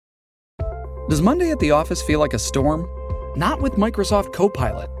Does Monday at the office feel like a storm? Not with Microsoft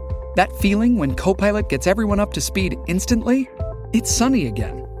Copilot. That feeling when Copilot gets everyone up to speed instantly? It's sunny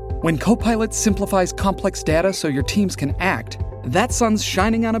again. When Copilot simplifies complex data so your teams can act, that sun's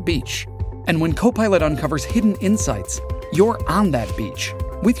shining on a beach. And when Copilot uncovers hidden insights, you're on that beach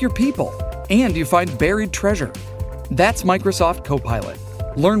with your people, and you find buried treasure. That's Microsoft Copilot.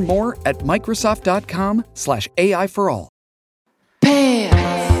 Learn more at Microsoft.com/AI for all.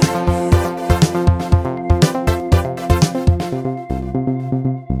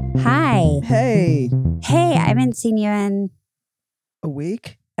 Hi. Hey. Hey, I haven't seen you in A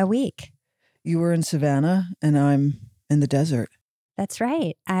week? a week. You were in Savannah and I'm in the desert. That's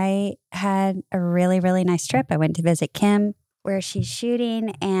right. I had a really, really nice trip. I went to visit Kim where she's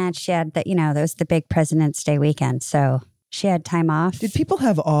shooting, and she had that was the big President's Day weekend. So she had time off. Did people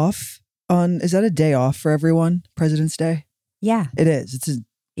have off is that a day off for everyone? President's Day? Yeah. It is.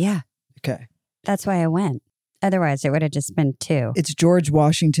 Yeah. Okay. That's why I went. Otherwise, it would have just been 2. It's George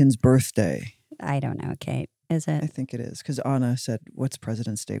Washington's birthday. I don't know, Kate. Is I it? think it is because Anna said, "What's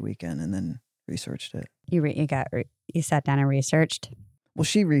President's Day weekend?" and then researched it. You sat down and researched? Well,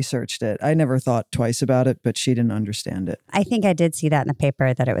 she researched it. I never thought twice about it, but she didn't understand it. I think I did see that in the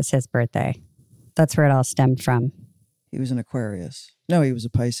paper that it was his birthday. That's where it all stemmed from. He was an Aquarius. No, he was a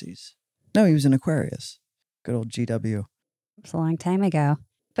Pisces. No, he was an Aquarius. Good old GW. It was a long time ago.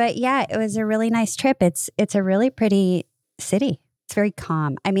 But yeah, it was a really nice trip. It's a really pretty city. It's very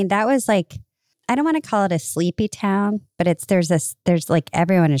calm. I mean, that was like, I don't want to call it a sleepy town, but there's like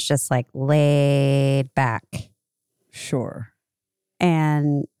everyone is just like laid back. Sure.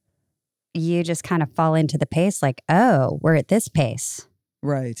 And you just kind of fall into the pace like, oh, we're at this pace.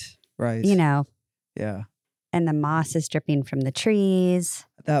 Right. Yeah. And the moss is dripping from the trees.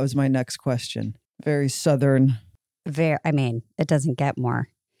 That was my next question. Very Southern. It doesn't get more.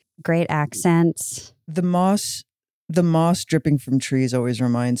 Great accents. The moss dripping from trees always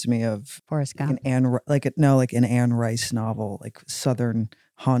reminds me of Forrest Gump. an Anne Rice novel, like Southern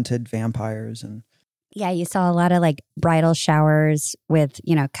haunted vampires. And Yeah, you saw a lot of like bridal showers with,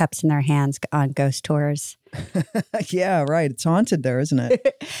 cups in their hands on ghost tours. yeah, right. It's haunted there, isn't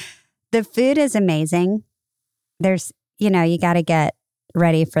it? The food is amazing. There's, you got to get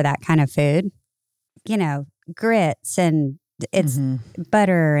ready for that kind of food. Grits and it's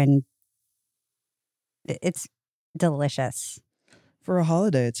butter and it's delicious. For a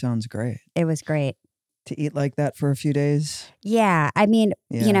holiday, it sounds great. It was great. To eat like that for a few days? Yeah. I mean,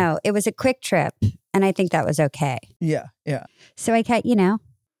 it was a quick trip and I think that was okay. Yeah. So I got,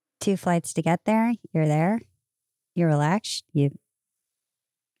 2 flights to get there. You're there. You're relaxed. You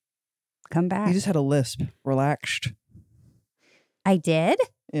come back. You just had a lisp. Relaxed. I did?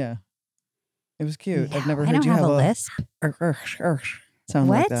 Yeah. It was cute. No, I've never I heard don't you have have a lisp. Sound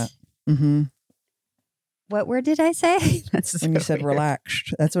like that. Mm-hmm. What word did I say? That's when you said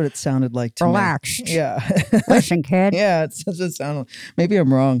relaxed. That's what it sounded like to relaxed. me. Yeah. Listen, kid. Yeah, it doesn't sound. Maybe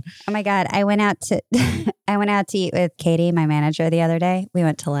I'm wrong. Oh my God. I went out to eat with Katie, my manager, the other day. We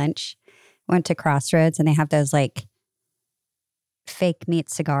went to lunch. Went to Crossroads and they have those like fake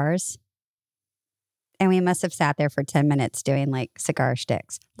meat cigars. And we must have sat there for 10 minutes doing like cigar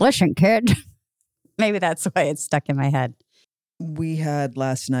sticks. Listen, kid. Maybe that's why it's stuck in my head. We had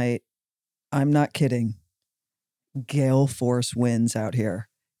last night, I'm not kidding, gale force winds out here.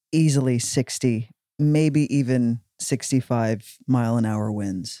 Easily 60, maybe even 65 mile an hour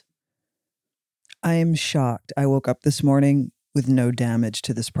winds. I am shocked. I woke up this morning with no damage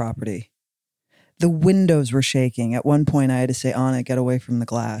to this property. The windows were shaking. At one point, I had to say, Anna, get away from the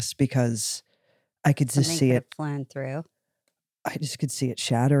glass because I could just see it flown through. I just could see it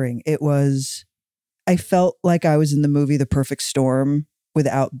shattering. I felt like I was in the movie The Perfect Storm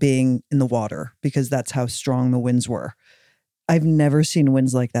without being in the water because that's how strong the winds were. I've never seen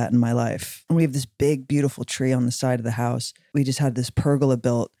winds like that in my life. And we have this big, beautiful tree on the side of the house. We just had this pergola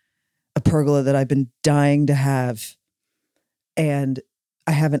built, a pergola that I've been dying to have. And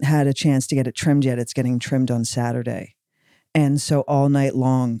I haven't had a chance to get it trimmed yet. It's getting trimmed on Saturday. And so all night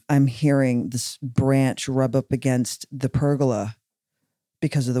long, I'm hearing this branch rub up against the pergola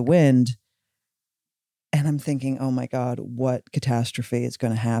because of the wind. And I'm thinking, oh my God, what catastrophe is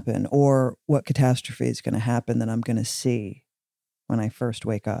going to happen? Or what catastrophe is going to happen that I'm going to see when I first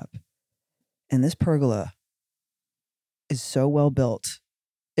wake up? And this pergola is so well built.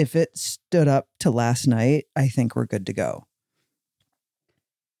 If it stood up to last night, I think we're good to go.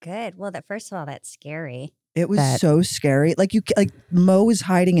 Good. Well, first of all, that's scary. It was so scary. Like Mo was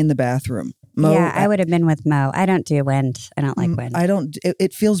hiding in the bathroom. I would have been with Mo. I don't do wind. I don't like wind.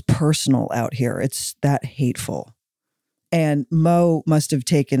 It feels personal out here. It's that hateful. And Mo must have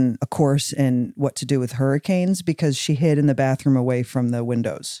taken a course in what to do with hurricanes because she hid in the bathroom away from the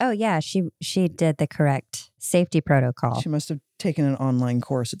windows. Oh yeah, she did the correct safety protocol. She must have taken an online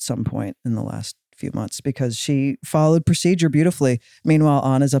course at some point in the last few months because she followed procedure beautifully. Meanwhile,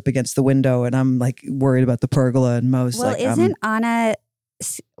 Anna's up against the window and I'm like worried about the pergola, and Mo's Well, like, isn't Anna,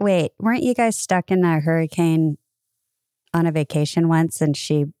 wait, weren't you guys stuck in a hurricane on a vacation once and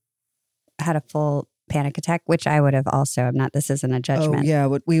she had a full panic attack, which I would have also. This isn't a judgment. Oh, yeah.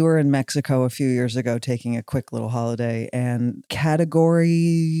 But we were in Mexico a few years ago taking a quick little holiday, and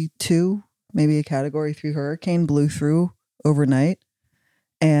category 2, maybe a category 3 hurricane blew through overnight.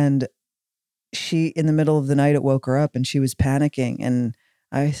 And she, in the middle of the night, it woke her up and she was panicking. And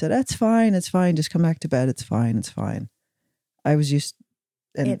I said, It's fine. Just come back to bed. It's fine. I was used.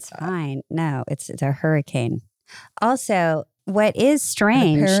 It's fine. No, it's a hurricane. Also, what is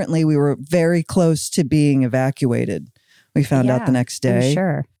strange. Apparently, we were very close to being evacuated. We found out the next day. I'm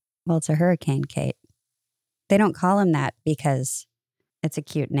sure. Well, it's a hurricane, Kate. They don't call him that because it's a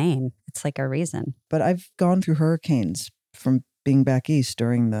cute name. It's like a reason. But I've gone through hurricanes from being back east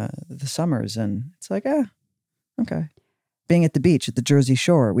during the summers, and it's like, okay. Being at the beach at the Jersey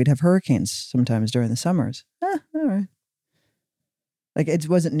Shore, we'd have hurricanes sometimes during the summers. All right. Like, it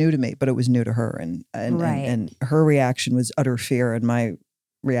wasn't new to me, but it was new to her. And her reaction was utter fear. And my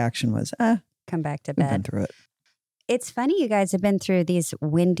reaction was, come back to we've bed. been through it. It's funny you guys have been through these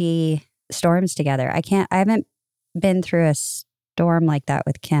windy storms together. I haven't been through a storm like that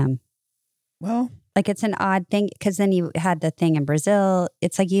with Kim. Well, like, it's an odd thing because then you had the thing in Brazil.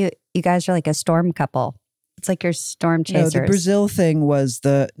 It's like you guys are like a storm couple. It's like you're storm chasers. No, the Brazil thing was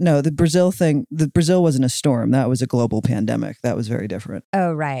the Brazil wasn't a storm. That was a global pandemic. That was very different.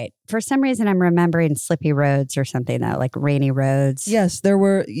 Oh, right. For some reason, I'm remembering slippy roads or something, though, like rainy roads. Yes, there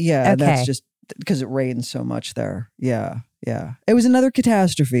were. Yeah, okay. That's just because it rains so much there. Yeah. It was another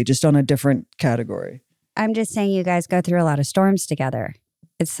catastrophe, just on a different category. I'm just saying you guys go through a lot of storms together.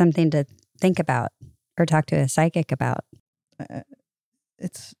 It's something to think about or talk to a psychic about.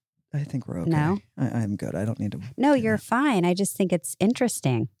 I think we're okay. No? I'm good. I don't need to. No, you're fine. I just think it's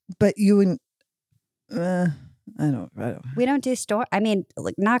interesting. But you and I don't. We don't do storm. I mean,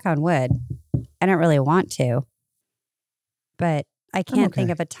 like, knock on wood. I don't really want to. But I can't think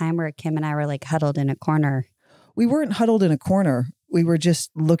of a time where Kim and I were like huddled in a corner. We weren't huddled in a corner. We were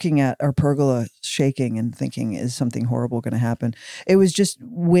just looking at our pergola shaking and thinking, is something horrible going to happen? It was just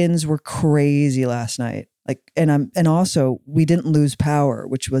winds were crazy last night. Like, and also we didn't lose power,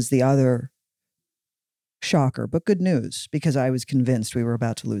 which was the other shocker, but good news because I was convinced we were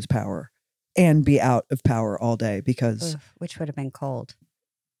about to lose power and be out of power all day because which would have been cold.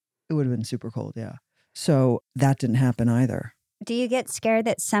 It would have been super cold. Yeah. So that didn't happen either. Do you get scared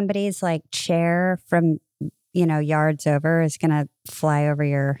that somebody's like chair from, yards over is going to fly over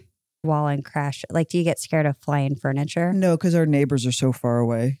your wall and crash? Like, do you get scared of flying furniture? No, because our neighbors are so far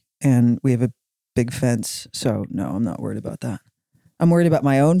away and we have a big fence. So no, I'm not worried about that. I'm worried about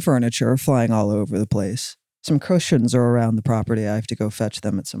my own furniture flying all over the place. Some cushions are around the property. I have to go fetch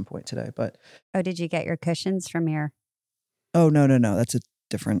them at some point today. But did you get your cushions from your? Oh, no. That's a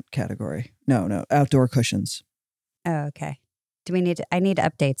different category. No, outdoor cushions. Oh, okay. I need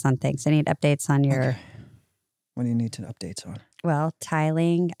updates on things. I need updates on your. Okay. What do you need updates on? Well,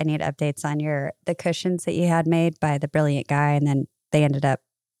 tiling. I need updates on the cushions that you had made by the brilliant guy, and then they ended up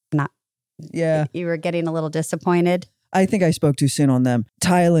not. Yeah. You were getting a little disappointed. I think I spoke too soon on them.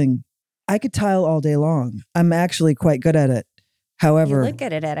 Tiling. I could tile all day long. I'm actually quite good at it. However, you look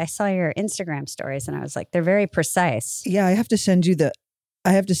good at it. I saw your Instagram stories and I was like, they're very precise. Yeah, I have to send you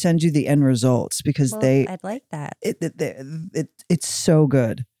the end results because I'd like that. It's so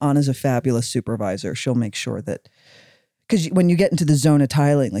good. Anna's a fabulous supervisor. She'll make sure that, because when you get into the zone of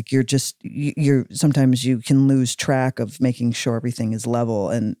tiling, like you're sometimes you can lose track of making sure everything is level,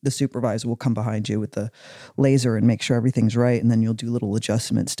 and the supervisor will come behind you with the laser and make sure everything's right, and then you'll do little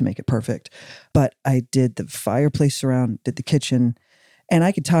adjustments to make it perfect. But I did the fireplace surround, did the kitchen, and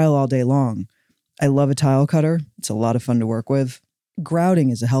I could tile all day long. I love a tile cutter. It's a lot of fun to work with.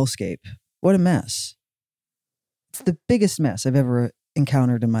 Grouting is a hellscape. What a mess. It's the biggest mess I've ever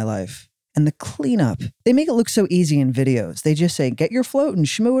encountered in my life. And the cleanup, they make it look so easy in videos. They just say, get your float and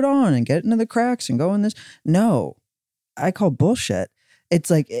shmoo it on and get into the cracks and go in this. No, I call bullshit. It's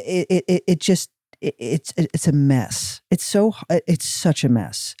like, it's a mess. It's such a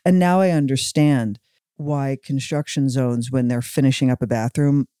mess. And now I understand why construction zones, when they're finishing up a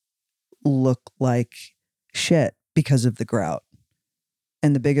bathroom, look like shit because of the grout.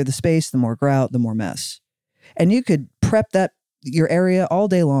 And the bigger the space, the more grout, the more mess. And you could prep your area all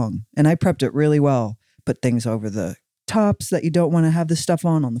day long. And I prepped it really well, put things over the tops that you don't want to have this stuff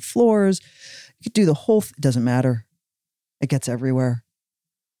on the floors. You could do the whole, it doesn't matter. It gets everywhere.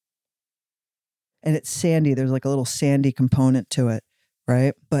 And it's sandy. There's like a little sandy component to it,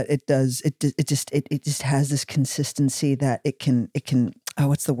 right? But it just has this consistency that it can, oh,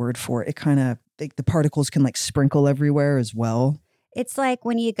 what's the word for it? It kind of, the particles can like sprinkle everywhere as well. It's like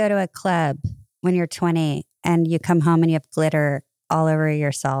when you go to a club when you're 20 and you come home and you have glitter all over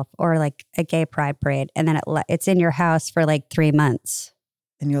yourself, or like a gay pride parade, and then it's in your house for like 3 months.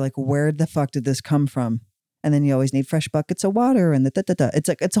 And you're like, where the fuck did this come from? And then you always need fresh buckets of water and It's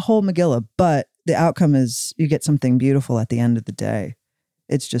like, it's a whole Megillah, but the outcome is you get something beautiful at the end of the day.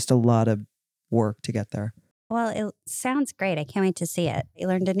 It's just a lot of work to get there. Well, it sounds great. I can't wait to see it. You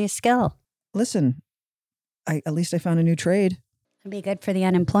learned a new skill. Listen, at least I found a new trade. It'd be good for the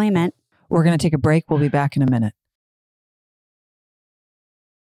unemployment. We're going to take a break. We'll be back in a minute.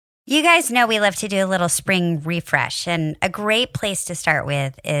 You guys know we love to do a little spring refresh, and a great place to start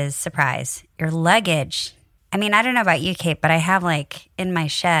with is surprise, your luggage. I mean, I don't know about you, Kate, but I have like in my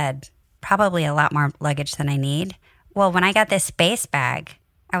shed probably a lot more luggage than I need. Well, when I got this Béis bag,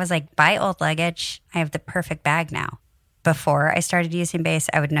 I was like, buy old luggage. I have the perfect bag now. Before I started using Béis,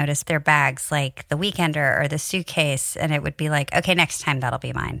 I would notice their bags like the Weekender or the suitcase, and it would be like, okay, next time that'll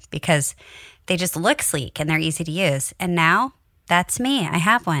be mine, because they just look sleek and they're easy to use. And now that's me. I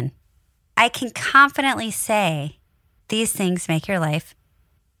have one. I can confidently say these things make your life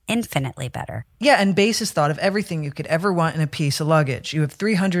infinitely better. Yeah, and Béis has thought of everything you could ever want in a piece of luggage. You have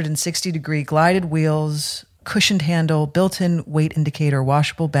 360-degree glided wheels, cushioned handle, built-in weight indicator,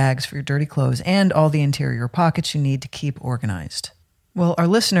 washable bags for your dirty clothes, and all the interior pockets you need to keep organized. Well, our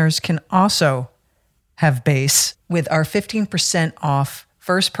listeners can also have Béis with our 15% off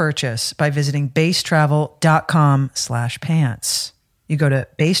first purchase by visiting beistravel.com/pants. You go to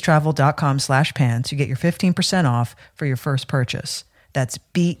beistravel.com/pants. You get your 15% off for your first purchase. That's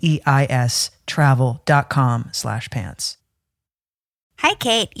BEIS travel.com/pants. Hi,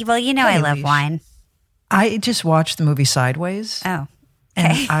 Kate. Well, you know, Hey, I love Leash. wine. I just watched the movie Sideways. Oh,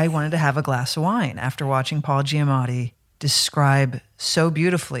 And okay. I wanted to have a glass of wine after watching Paul Giamatti describe so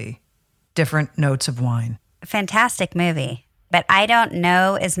beautifully different notes of wine. Fantastic movie. But I don't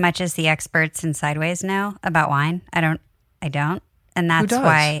know as much as the experts in Sideways know about wine. I don't. And that's does?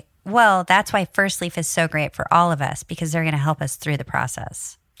 why, that's why First Leaf is so great for all of us, because they're going to help us through the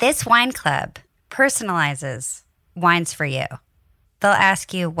process. This wine club personalizes wines for you. They'll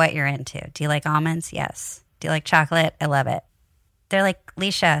ask you what you're into. Do you like almonds? Yes. Do you like chocolate? I love it. They're like,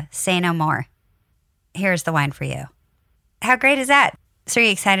 Leisha, say no more. Here's the wine for you. How great is that? So are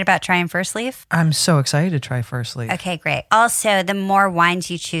you excited about trying First Leaf? I'm so excited to try First Leaf. Okay, great. Also, the more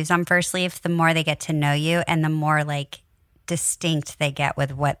wines you choose on First Leaf, the more they get to know you and the more like distinct they get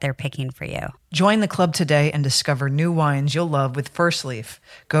with what they're picking for you. Join the club today and discover new wines you'll love with First Leaf.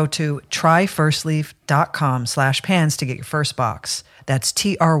 Go to tryfirstleaf.com/pans to get your first box. That's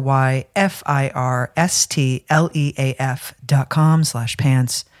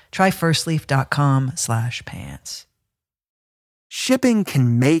tryfirstleaf.com/pants. Tryfirstleaf.com/pants. Shipping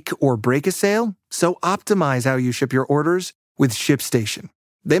can make or break a sale, so optimize how you ship your orders with ShipStation.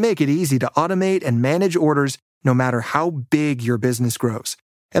 They make it easy to automate and manage orders no matter how big your business grows.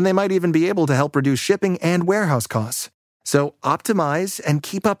 And they might even be able to help reduce shipping and warehouse costs. So optimize and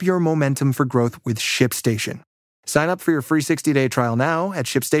keep up your momentum for growth with ShipStation. Sign up for your free 60-day trial now at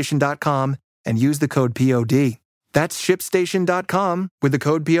ShipStation.com and use the code POD. That's ShipStation.com with the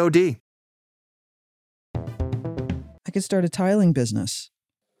code POD. I could start a tiling business.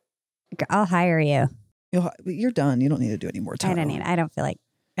 I'll hire you. You're done. You don't need to do any more tile. I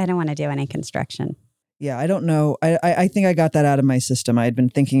don't want to do any construction. Yeah, I don't know. I think I got that out of my system. I had been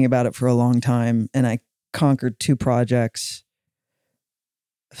thinking about it for a long time, and I conquered 2 projects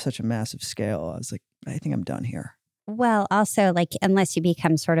of such a massive scale. I was like, I think I'm done here. Well, also, like, unless you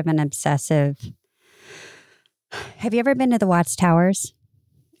become sort of an obsessive. Have you ever been to the Watts Towers?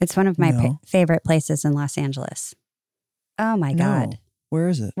 It's one of my No. favorite places in Los Angeles. Oh my God. No. Where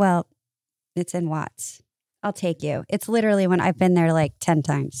is it? Well, it's in Watts. I'll take you. It's literally when I've been there like 10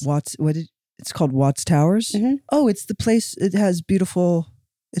 times. It's called Watts Towers? Mhm. Oh, it's the place. It has beautiful.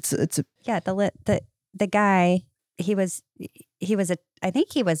 It's a. Yeah, the guy, I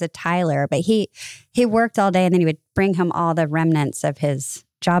think he was a tiler, but he worked all day and then he would bring home all the remnants of his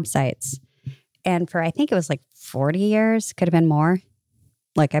job sites. And for, I think it was like 40 years, could have been more.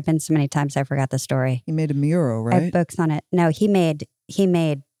 Like, I've been so many times I forgot the story. He made a mural, I have right? books on it. No, he made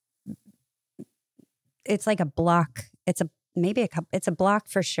it's like a block. It's a block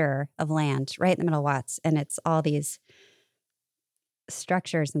for sure of land right in the middle of Watts. And it's all these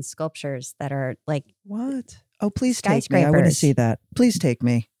structures and sculptures that are like, What? Oh, please take me. I want to Skyscrapers. see that. Please take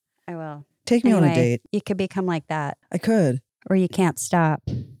me. I will. Take me on a Anyway, date. You could become like that, I could. or you can't stop.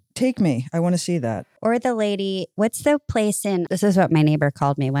 Take me. I want to see that. Or the lady, what's the place in, this is what my neighbor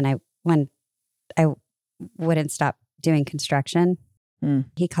called me when I wouldn't stop doing construction.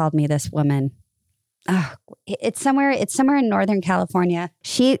 He called me this woman. Oh, it's somewhere in Northern California.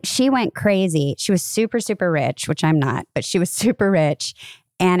 She went crazy. She was super, super rich, which I'm not, but she was super rich.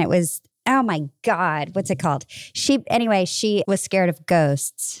 And it was, oh my God, what's it called? She was scared of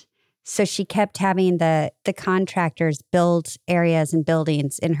ghosts. So she kept having the contractors build areas and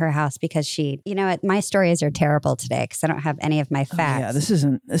buildings in her house because my stories are terrible today because I don't have any of my facts. Yeah, this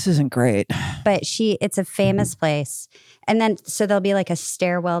isn't great. But it's a famous place. And then, so there'll be like a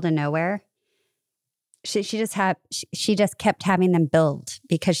stairwell to nowhere. She just kept having them build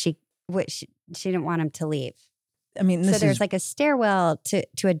because she didn't want them to leave. I mean, there's like a stairwell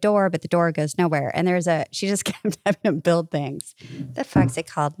to a door, but the door goes nowhere. And she just kept having them build things. The fuck's it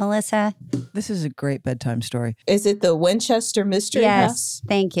called, Melissa? This is a great bedtime story. Is it the Winchester Mystery House? Yes,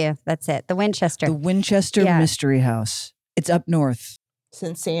 thank you. That's it. The Winchester. The Winchester Mystery House. It's up north. It's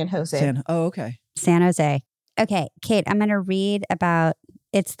in San Jose. Okay. San Jose. Okay, Kate, I'm going to read about,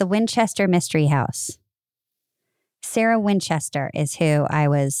 it's the Winchester Mystery House. Sarah Winchester is who I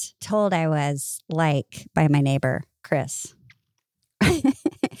was told I was like by my neighbor, Chris.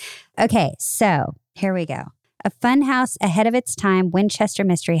 Okay, so here we go. A fun house ahead of its time, Winchester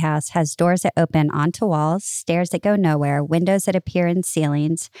Mystery House has doors that open onto walls, stairs that go nowhere, windows that appear in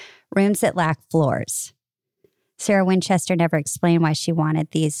ceilings, rooms that lack floors. Sarah Winchester never explained why she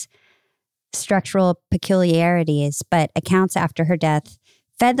wanted these structural peculiarities, but accounts after her death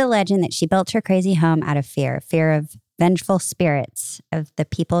fed the legend that she built her crazy home out of fear of vengeful spirits of the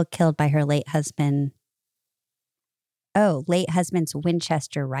people killed by her late husband's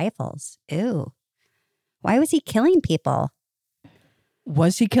Winchester rifles. Ooh. Why was he killing people?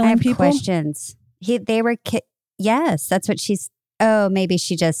 Was he killing people? I have questions. Yes, that's what maybe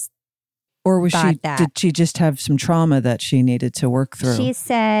she just Or was that. Did she just have some trauma that she needed to work through? She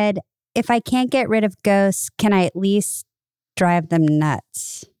said, if I can't get rid of ghosts, can I at least drive them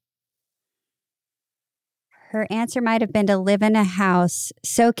nuts? Her answer might have been to live in a house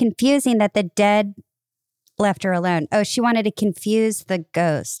so confusing that the dead left her alone. Oh, she wanted to confuse the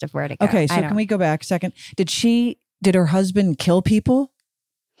ghost of where to go. Okay, so can we go back a second? Did her husband kill people?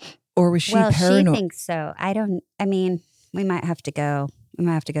 Or was she paranoid? She thinks so. We might have to go. We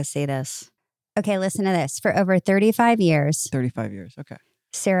might have to go see this. Okay, listen to this. For over 35 years. 35 years, okay.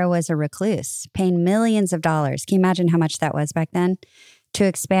 Sarah was a recluse, paying millions of dollars. Can you imagine how much that was back then? To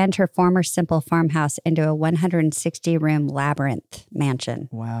expand her former simple farmhouse into a 160-room labyrinth mansion.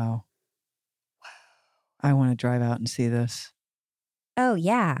 Wow. I want to drive out and see this. Oh,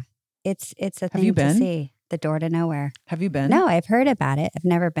 yeah. It's a thing Have you been? to see. The door to nowhere. Have you been? No, I've heard about it. I've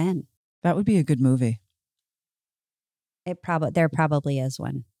never been. That would be a good movie. There probably is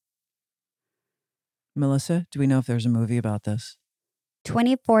one. Melissa, do we know if there's a movie about this?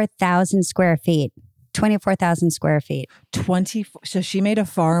 24,000 square feet. 24,000 square feet. So she made a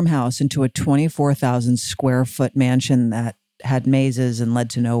farmhouse into a 24,000 square foot mansion that had mazes and led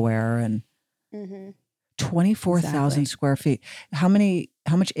to nowhere, and 24,000 square feet. How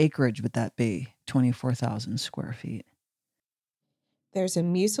much acreage would that be? 24,000 square feet. There's a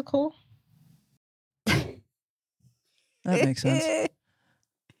musical. That makes sense.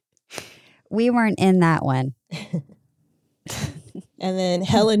 We weren't in that one. And then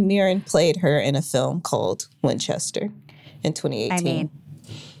Helen Mirren played her in a film called Winchester in 2018.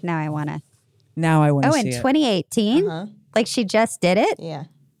 Now I want to. Oh, see in 2018? Like she just did it? Yeah.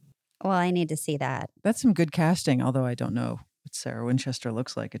 Well, I need to see that. That's some good casting, although I don't know what Sarah Winchester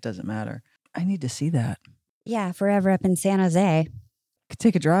looks like. It doesn't matter. I need to see that. Yeah, forever up in San Jose. Could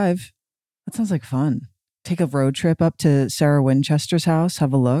take a drive. That sounds like fun. Take a road trip up to Sarah Winchester's house,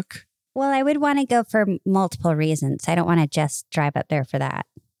 have a look. Well, I would want to go for multiple reasons. I don't want to just drive up there for that.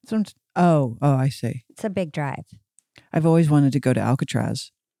 Oh, I see. It's a big drive. I've always wanted to go to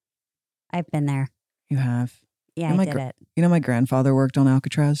Alcatraz. I've been there. You have? Yeah, I did it. You know, my grandfather worked on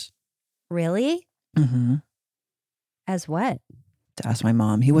Alcatraz. Really? Mm-hmm. As what? To ask my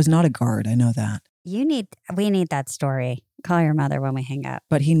mom. He was not a guard. I know that. We need that story. Call your mother when we hang up.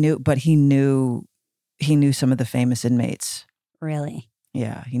 But he knew some of the famous inmates. Really?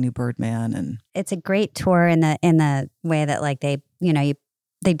 Yeah, he knew Birdman, and it's a great tour in the way that like they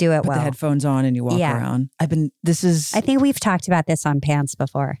do it put well. the headphones on and you walk around. I think we've talked about this on Pants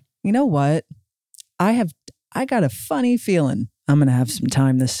before. You know what? I got a funny feeling I'm going to have some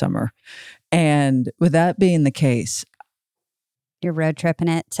time this summer. And with that being the case, you're road tripping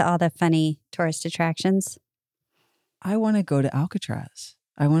it to all the funny tourist attractions. I want to go to Alcatraz.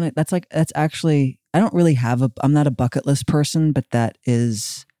 That's actually, I don't really I'm not a bucket list person, but that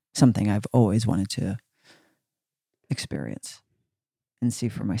is something I've always wanted to experience and see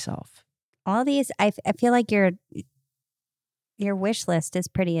for myself. All these, I feel like your wish list is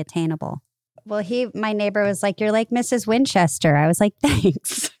pretty attainable. Well, my neighbor was like, "You're like Mrs. Winchester." I was like,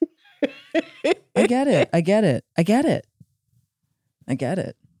 "Thanks." I get it.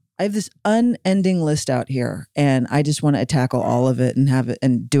 I have this unending list out here, and I just want to tackle all of it and have it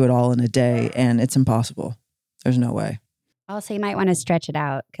and do it all in a day, and it's impossible. There's no way. Also, you might want to stretch it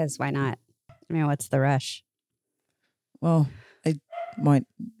out, because why not? I mean, what's the rush? Well,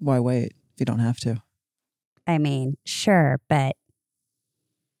 why wait if you don't have to? I mean, sure, but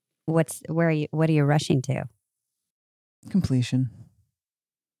what are you rushing to? Completion.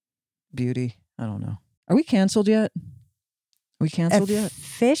 Beauty. I don't know. Are we canceled yet?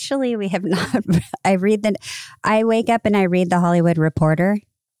 Officially, we have not. I wake up and I read the Hollywood Reporter.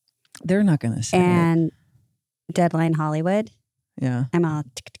 They're not going to say and Deadline Hollywood. Yeah. I'm all,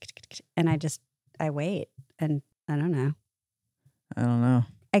 and I wait, and I don't know.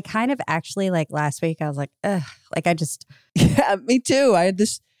 I kind of actually, like last week, I was like, ugh, like I just. Yeah, me too.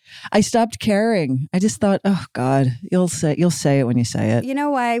 I stopped caring. I just thought, oh God, you'll say it when you say it. You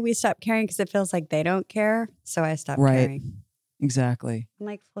know why we stopped caring? Because it feels like they don't care. So I stopped caring. Exactly. I'm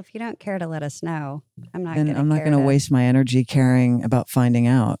like, well, if you don't care to let us know, I'm not going to waste my energy caring about finding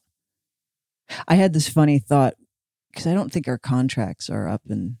out. I had this funny thought, because I don't think our contracts are up,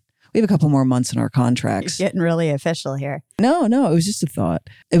 and we have a couple more months in our contracts. You're getting really official here. No, it was just a thought.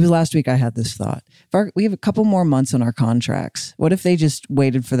 It was last week I had this thought. We have a couple more months on our contracts. What if they just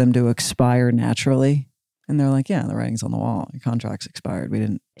waited for them to expire naturally? And they're like, yeah, the writing's on the wall. Your contract's expired. We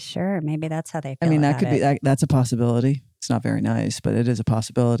didn't. Sure, maybe that's how they feel. I mean, that about could it. be, that's a possibility. It's not very nice, but it is a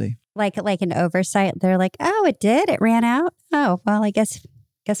possibility. Like an oversight. They're like, oh, it did? It ran out? Oh, well, I guess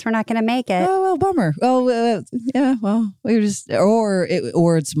we're not going to make it. Oh, well, bummer. Oh, yeah, well, we were just, or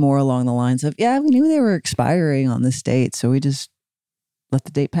it's more along the lines of, yeah, we knew they were expiring on this date, so we just let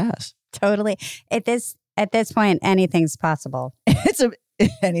the date pass. Totally. At this point, anything's possible.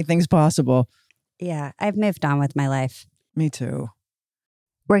 Anything's possible. Yeah, I've moved on with my life. Me too.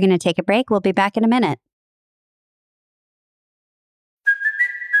 We're going to take a break. We'll be back in a minute.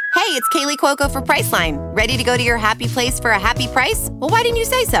 Hey, it's Kaylee Cuoco for Priceline. Ready to go to your happy place for a happy price? Well, why didn't you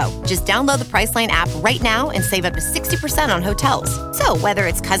say so? Just download the Priceline app right now and save up to 60% on hotels. So whether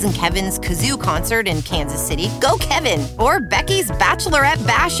it's Cousin Kevin's Kazoo Concert in Kansas City, go Kevin, or Becky's Bachelorette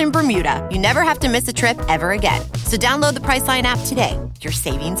Bash in Bermuda, you never have to miss a trip ever again. So download the Priceline app today. Your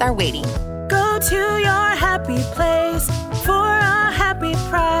savings are waiting. Go to your happy place for a happy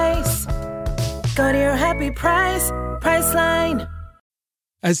price. Go to your happy price, Priceline.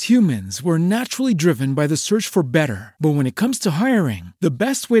 As humans, we're naturally driven by the search for better. But when it comes to hiring, the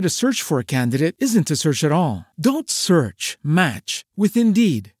best way to search for a candidate isn't to search at all. Don't search, match with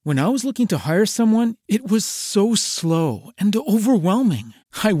Indeed. When I was looking to hire someone, it was so slow and overwhelming.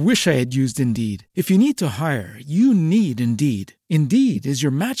 I wish I had used Indeed. If you need to hire, you need Indeed. Indeed is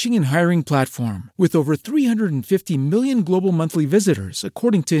your matching and hiring platform with over 350 million global monthly visitors,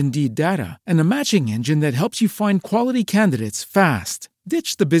 according to Indeed data, and a matching engine that helps you find quality candidates fast.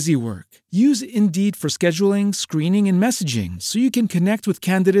 Ditch the busy work. Use Indeed for scheduling, screening, and messaging so you can connect with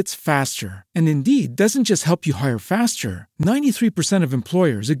candidates faster. And Indeed doesn't just help you hire faster. 93% of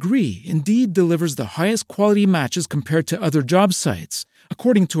employers agree Indeed delivers the highest quality matches compared to other job sites,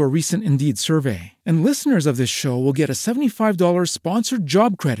 according to a recent Indeed survey. And listeners of this show will get a $75 sponsored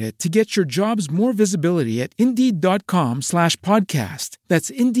job credit to get your jobs more visibility at Indeed.com/podcast. That's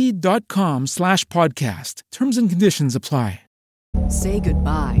Indeed.com/podcast. Terms and conditions apply. Say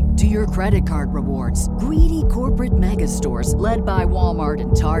goodbye to your credit card rewards. Greedy corporate mega stores, led by Walmart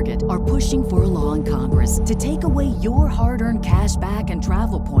and Target, are pushing for a law in Congress to take away your hard-earned cash back and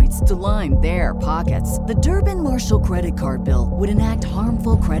travel points to line their pockets. The Durbin-Marshall credit card bill would enact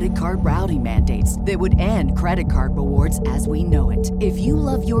harmful credit card routing mandates that would end credit card rewards as we know it. If you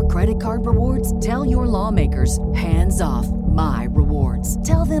love your credit card rewards, tell your lawmakers, hands off my rewards.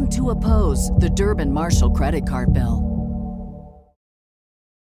 Tell them to oppose the Durbin-Marshall credit card bill.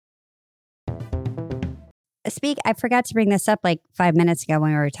 I forgot to bring this up like 5 minutes ago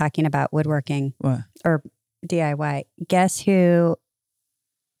when we were talking about woodworking. What? Or DIY. Guess who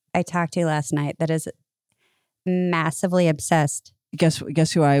I talked to last night that is massively obsessed? Guess who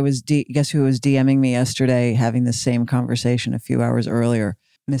was DMing me yesterday, having the same conversation a few hours earlier?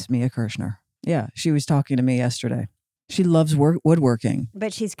 Miss Mia Kirshner. Yeah, she was talking to me yesterday. She loves woodworking,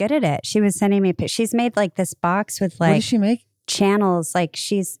 but she's good at it. She was sending me. She's made like this box with like. What does she make? channels, like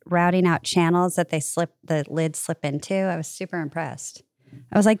she's routing out channels that the lids slip into. I was super impressed.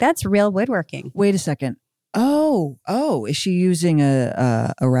 I was like, that's real woodworking. Wait a second. Oh, is she using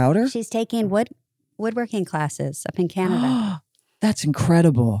a router? She's taking woodworking classes up in Canada. That's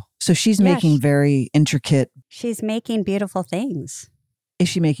incredible. So she's making very intricate. She's making beautiful things. Is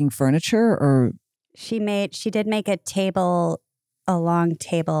she making furniture or? She did make a long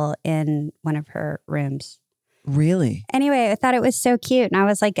table in one of her rooms. Really? Anyway, I thought it was so cute. And I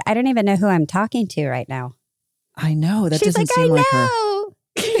was like, I don't even know who I'm talking to right now. I know. That She's doesn't like, seem like her.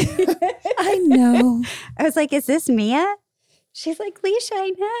 I know. I was like, is this Mia? She's like, Leisha,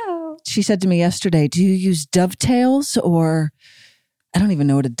 I know. She said to me yesterday, do you use dovetails or? I don't even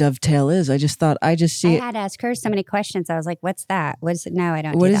know what a dovetail is. I just see it. I had to ask her so many questions. I was like, what's that? What is it? No, I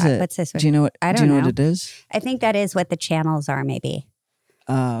don't What do is that. it? What's this? Do you know what? I don't do you know know what it is? I think that is what the channels are, maybe.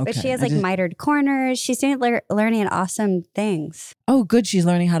 Okay. But she has like mitered corners. She's doing learning awesome things. Oh, good. She's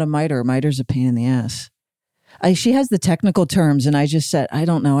learning how to miter. Miter's a pain in the ass. She has the technical terms, and I just said, I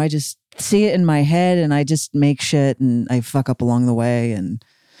don't know. I just see it in my head, and I just make shit, and I fuck up along the way,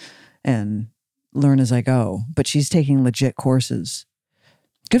 and learn as I go. But she's taking legit courses.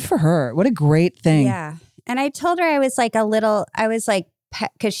 Good for her. What a great thing. Yeah. And I told her because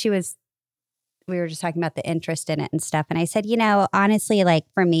we were just talking about the interest in it and stuff. And I said, honestly, like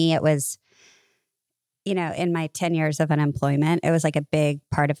for me, it was, in my 10 years of unemployment, it was like a big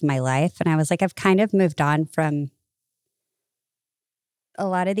part of my life. And I was like, I've kind of moved on from a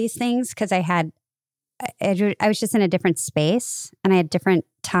lot of these things because I was just in a different space and I had different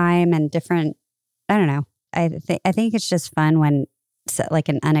time and different, I don't know. I think it's just fun when like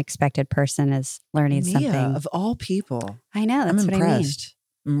an unexpected person is learning Mia, something. of all people. I know. That's I'm what impressed.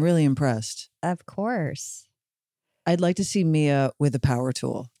 I'm really impressed. Of course. I'd like to see Mia with a power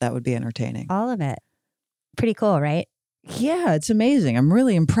tool. That would be entertaining. All of it. Pretty cool, right? Yeah, it's amazing. I'm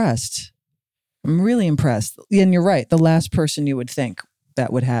really impressed. And you're right. The last person you would think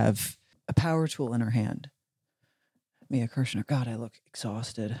that would have a power tool in her hand. Mia Kirshner. God, I look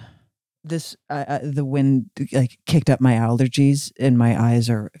exhausted. The wind like kicked up my allergies and my eyes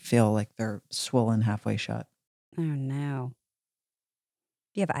feel like they're swollen halfway shut. Oh no.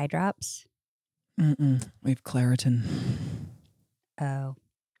 Do you have eye drops? We have Claritin. Oh,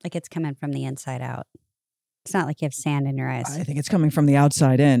 like it's coming from the inside out. It's not like you have sand in your eyes. I think it's coming from the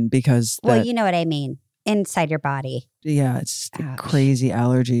outside in because well, you know what I mean. Inside your body. Yeah, it's crazy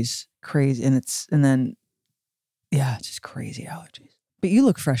allergies. Crazy. it's just crazy allergies. But you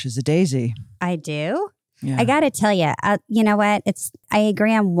look fresh as a daisy. I do? Yeah. I got to tell you, you know what? I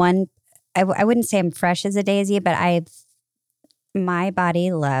agree on one. I wouldn't say I'm fresh as a daisy, but my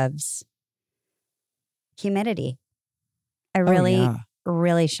body loves humidity. I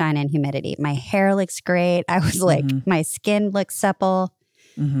really shine in humidity. My hair looks great. I was like, my skin looks supple.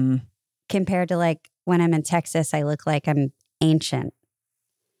 Mm-hmm. Compared to like when I'm in Texas, I look like I'm ancient.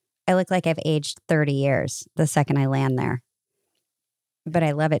 I look like I've aged 30 years the second I land there. But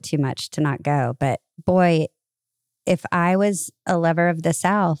I love it too much to not go. But boy, if I was a lover of the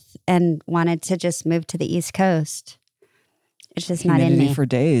South and wanted to just move to the East Coast, it's just not in me. For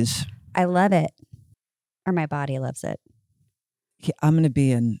days. I love it. Or my body loves it. I'm going to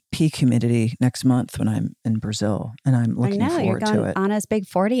be in peak humidity next month when I'm in Brazil, and I'm looking forward to it. You're going Anna's big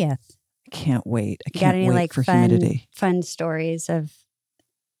 40th. I can't wait. I Got can't any wait like for humidity. fun stories of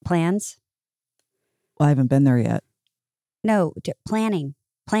plans? Well, I haven't been there yet. No,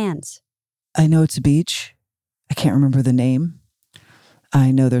 plans. I know it's a beach. I can't remember the name.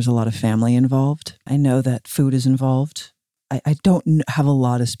 I know there's a lot of family involved. I know that food is involved. I don't have a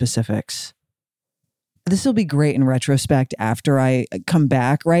lot of specifics. This will be great in retrospect after I come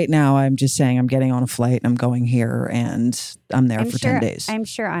back. Right now, I'm just saying I'm getting on a flight and I'm going here and I'm there for 10 days. I'm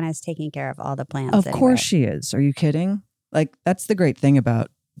sure Anna's taking care of all the plans. Of course she is. Are you kidding? Like, that's the great thing about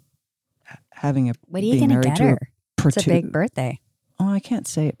having a What are you going to get her? It's a big birthday. Oh, I can't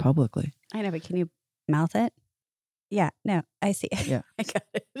say it publicly. I know, but can you mouth it? Yeah, no, I see it. Yeah. I got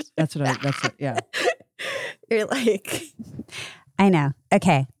it. That's it. Yeah. You're like, I know.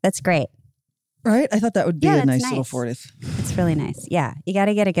 Okay, that's great. Right? I thought that would be a nice little 40th. It's really nice. Yeah, you got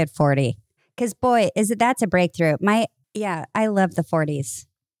to get a good 40. Because boy, that's a breakthrough. I love the 40s.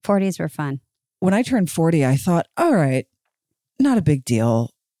 40s were fun. When I turned 40, I thought, all right, not a big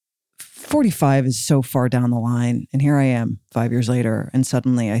deal. 45 is so far down the line. And here I am 5 years later. And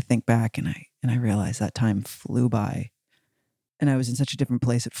suddenly I think back and I realize that time flew by. And I was in such a different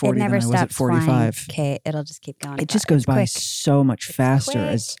place at 40 than I was at 45. Okay, it'll just keep going. It just goes by so much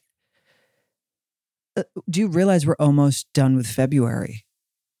faster. Do you realize we're almost done with February?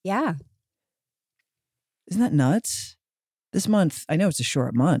 Yeah. Isn't that nuts? This month, I know it's a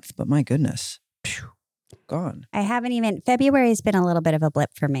short month, but my goodness, gone. I haven't even, February's been a little bit of a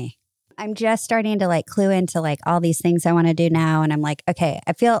blip for me. I'm just starting to like clue into like all these things I want to do now. And I'm like, okay,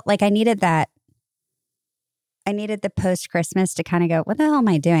 I feel like I needed that. I needed the post-Christmas to kind of go, what the hell am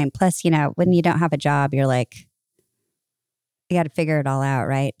I doing? Plus, you know, when you don't have a job, you're like, you got to figure it all out,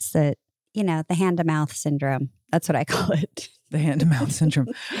 right? It's the, you know, the hand-to-mouth syndrome. That's what I call it. The hand-to-mouth syndrome.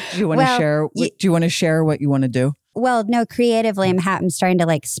 Do you want to share? Do you want to share what you want to do? Well, no, creatively, I'm starting to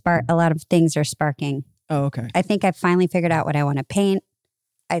like spark. A lot of things are sparking. Oh, okay. I think I've finally figured out what I want to paint.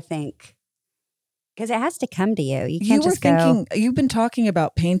 I think because it has to come to you. You can't just go. You've been talking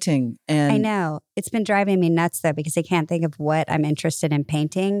about painting, and I know it's been driving me nuts though because I can't think of what I'm interested in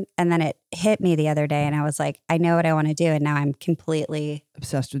painting. And then it hit me the other day, and I was like, I know what I want to do, and now I'm completely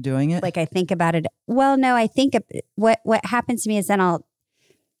obsessed with doing it. Like I think about it. Well, no, I think what happens to me is then I'll,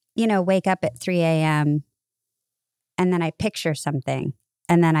 you know, wake up at 3 a.m. and then I picture something,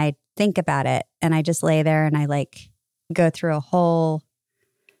 and then I think about it, and I just lay there and I like go through a whole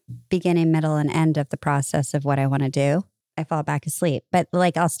beginning, middle, and end of the process of what I want to do. I fall back asleep. But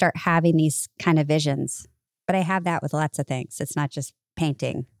like I'll start having these kind of visions. But I have that with lots of things. It's not just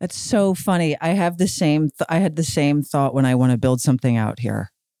painting. That's so funny. I have the same I had the same thought when I want to build something out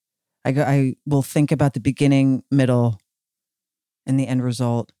here. I will think about the beginning, middle, and the end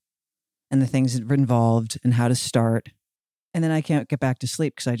result and the things that are involved and how to start. And then I can't get back to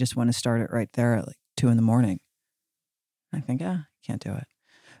sleep because I just want to start it right there at like 2 a.m. I think, can't do it.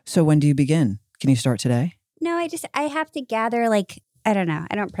 So when do you begin? Can you start today? No, I have to gather, like, I don't know.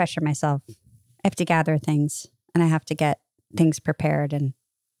 I don't pressure myself. I have to gather things and I have to get things prepared and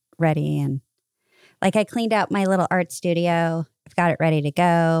ready. And like I cleaned out my little art studio. I've got it ready to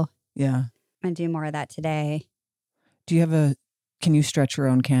go. Yeah. I'm going to do more of that today. Do you have can you stretch your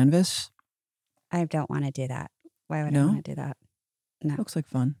own canvas? I don't want to do that. Why would I want to do that? No. Looks like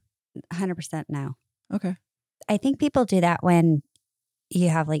fun. 100% no. Okay. I think people do that when you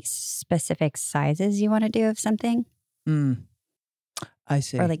have like specific sizes you want to do of something. I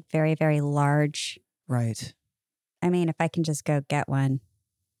see. Or like very, very large. Right. I mean, if I can just go get one.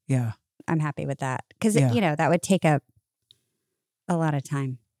 Yeah. I'm happy with that. Because, you know, that would take up a lot of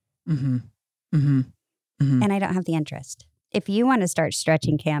time. Mm-hmm. Mm-hmm. Mm-hmm. And I don't have the interest. If you want to start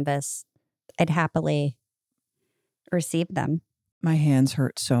stretching canvas, I'd happily receive them. My hands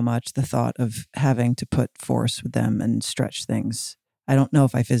hurt so much, the thought of having to put force with them and stretch things. I don't know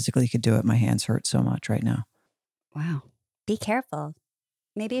if I physically could do it. My hands hurt so much right now. Wow. Be careful.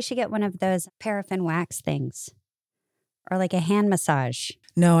 Maybe you should get one of those paraffin wax things or like a hand massage.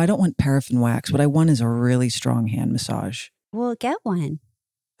 No, I don't want paraffin wax. What I want is a really strong hand massage. Well, get one.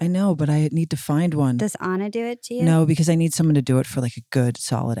 I know, but I need to find one. Does Anna do it to you? No, because I need someone to do it for like a good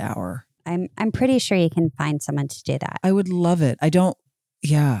solid hour. I'm pretty sure you can find someone to do that. I would love it. I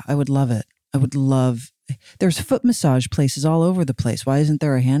would love it. I would love, there's foot massage places all over the place. Why isn't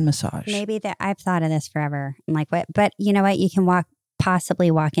there a hand massage? Maybe that I've thought of this forever. I'm like, what? But you know what? You can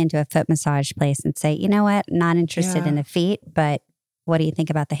possibly walk into a foot massage place and say, you know what? Not interested in the feet, but what do you think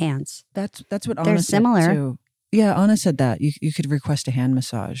about the hands? That's what Anna They're said similar. too. Yeah, Anna said that. You could request a hand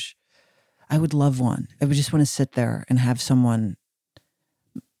massage. I would love one. I would just want to sit there and have someone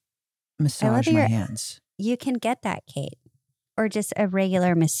massage my hands. You can get that, Kate. Or just a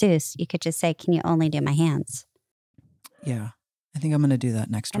regular masseuse. You could just say, can you only do my hands? Yeah. I think I'm going to do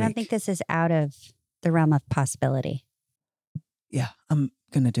that next week. I don't think this is out of the realm of possibility. Yeah, I'm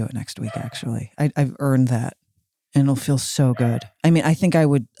going to do it next week, actually. I've earned that. And it'll feel so good. I mean, I think I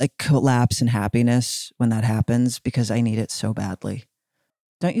would like collapse in happiness when that happens because I need it so badly.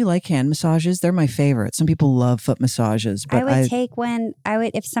 Don't you like hand massages? They're my favorite. Some people love foot massages. But I would take one.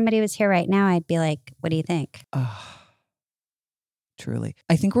 If somebody was here right now, I'd be like, what do you think? Truly.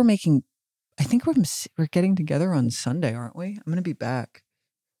 I think we're getting together on Sunday, aren't we? I'm going to be back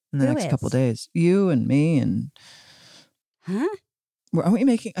in the next couple of days. You and me and... Huh? Aren't we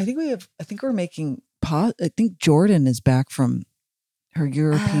making... I think we're making... I think Jordan is back from her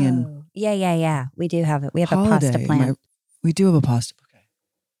European... Oh, yeah. We do have it. We have holiday. A pasta plan. We do have a pasta. Okay.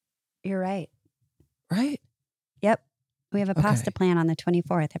 You're right. Right? Yep. We have a pasta plan on the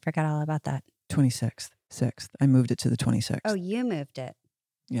 24th. I forgot all about that. 26th. 6th. I moved it to the 26th. Oh, you moved it.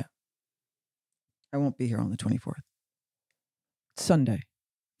 Yeah. I won't be here on the 24th. It's Sunday.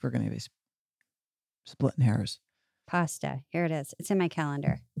 We're going to be splitting hairs. Pasta. Here it is. It's in my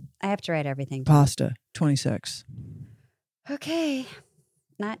calendar. I have to write everything. Pasta. 26. Okay.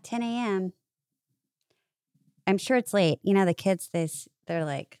 Not 10 a.m. I'm sure it's late. You know, the kids, they're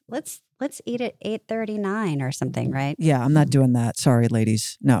like, let's eat at 8:39 or something, right? Yeah, I'm not doing that. Sorry,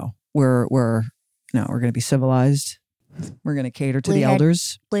 ladies. No, we're going to be civilized. We're going to cater to the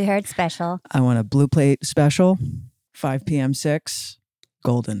elders. Blue haired special. I want a blue plate special, 5 p.m. 6,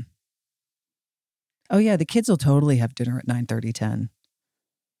 golden. Oh, yeah, the kids will totally have dinner at 9:30, 10.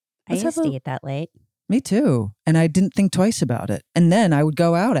 I used to eat that late. Me too. And I didn't think twice about it. And then I would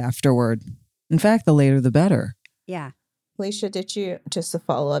go out afterward. In fact, the later the better. Yeah. Leisha, just a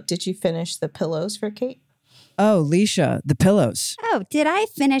follow up, did you finish the pillows for Kate? Oh, Leisha, the pillows. Oh, did I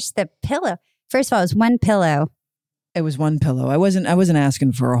finish the pillow? First of all, it was one pillow. It was one pillow. I wasn't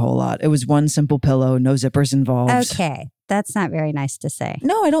asking for a whole lot. It was one simple pillow, no zippers involved. Okay. That's not very nice to say.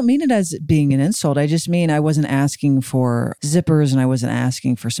 No, I don't mean it as being an insult. I just mean I wasn't asking for zippers and I wasn't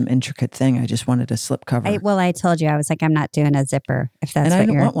asking for some intricate thing. I just wanted a slip cover. I told you, I was like, I'm not doing a zipper. If that's and what I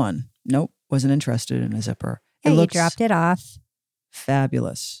didn't want one. Nope. Wasn't interested in a zipper. Yeah, you dropped it off.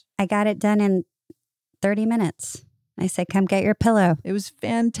 Fabulous. I got it done in 30 minutes. I said, come get your pillow. It was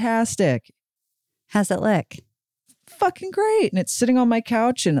fantastic. How's it look? Fucking great. And it's sitting on my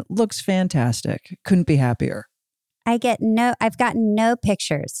couch and it looks fantastic. Couldn't be happier. I've gotten no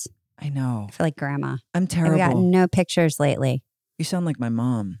pictures. I know. I feel like grandma. I'm terrible. I've gotten no pictures lately. You sound like my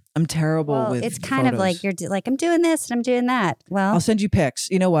mom. I'm terrible with it's kind photos. of like you're like, I'm doing this and I'm doing that. Well, I'll send you pics.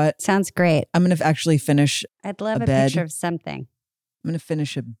 You know what? Sounds great. I'm going to actually finish I'd love a bed. picture of something. I'm going to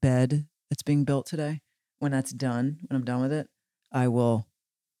finish a bed that's being built today. When that's done, when I'm done with it, I will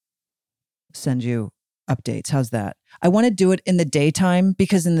send you updates. How's that? I want to do it in the daytime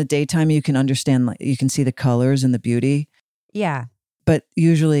because in the daytime you can understand, like you can see the colors and the beauty. Yeah. But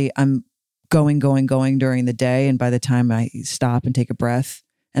usually I'm going during the day. And by the time I stop and take a breath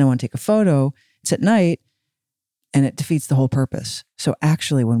and I want to take a photo, it's at night and it defeats the whole purpose. So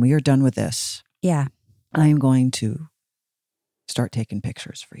actually, when we are done with this, yeah, I am going to start taking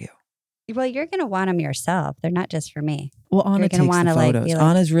pictures for you. Well, you're going to want them yourself. They're not just for me. Well, Anna takes the photos.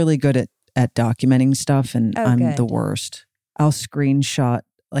 Anna's really good at documenting stuff and I'm the worst. I'll screenshot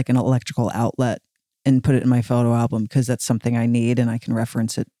like an electrical outlet and put it in my photo album because that's something I need and I can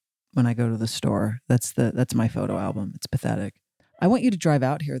reference it when I go to the store. That's my photo album. It's pathetic. I want you to drive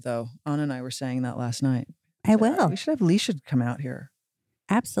out here though. Anna and I were saying that last night. I will. We should have Leisha come out here.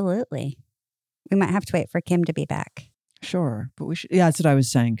 Absolutely. We might have to wait for Kim to be back. Sure, but we should. Yeah, that's what I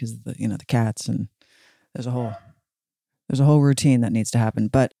was saying because the cats and there's a whole routine that needs to happen.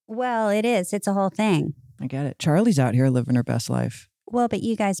 But it is. It's a whole thing. I get it. Charlie's out here living her best life. Well, but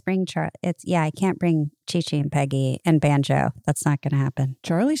you guys bring I can't bring Chi-Chi and Peggy and Banjo. That's not going to happen.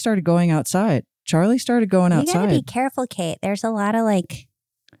 Charlie started going outside. You gotta be careful, Kate. There's a lot of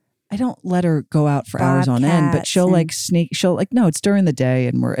I don't let her go out for hours on end, but she'll sneak. No, it's during the day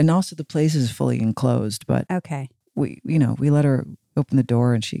and also the place is fully enclosed. But okay. We let her open the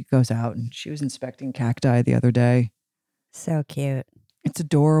door and she goes out and she was inspecting cacti the other day. So cute. It's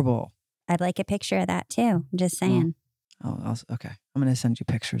adorable. I'd like a picture of that too. I'm just saying. Okay. I'm going to send you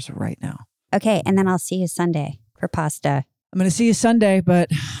pictures right now. Okay. And then I'll see you Sunday for pasta. I'm going to see you Sunday, but...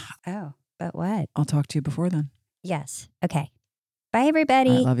 Oh, but what? I'll talk to you before then. Yes. Okay. Bye,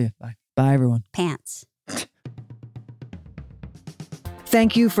 everybody. I love you. Bye. Bye, everyone. Pants.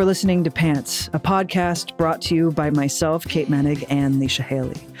 Thank you for listening to Pants, a podcast brought to you by myself, Kate Menig, and Leisha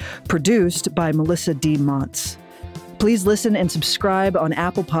Haley. Produced by Melissa D. Montz. Please listen and subscribe on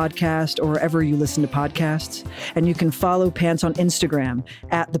Apple Podcast or wherever you listen to podcasts. And you can follow Pants on Instagram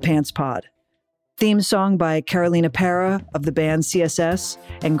 @ThePantsPod. Theme song by Carolina Parra of the band CSS,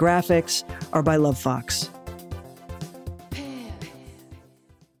 and graphics are by Love Fox.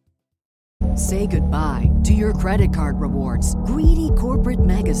 Say goodbye to your credit card rewards. Greedy corporate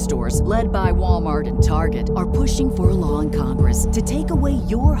mega stores, led by Walmart and Target, are pushing for a law in Congress to take away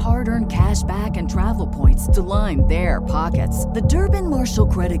your hard-earned cash back and travel points to line their pockets. The Durbin-Marshall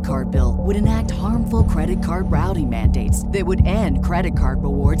credit card bill would enact harmful credit card routing mandates that would end credit card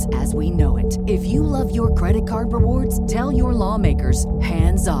rewards as we know it. If you love your credit card rewards, tell your lawmakers,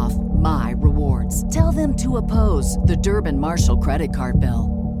 hands off my rewards. Tell them to oppose the Durbin-Marshall credit card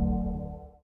bill.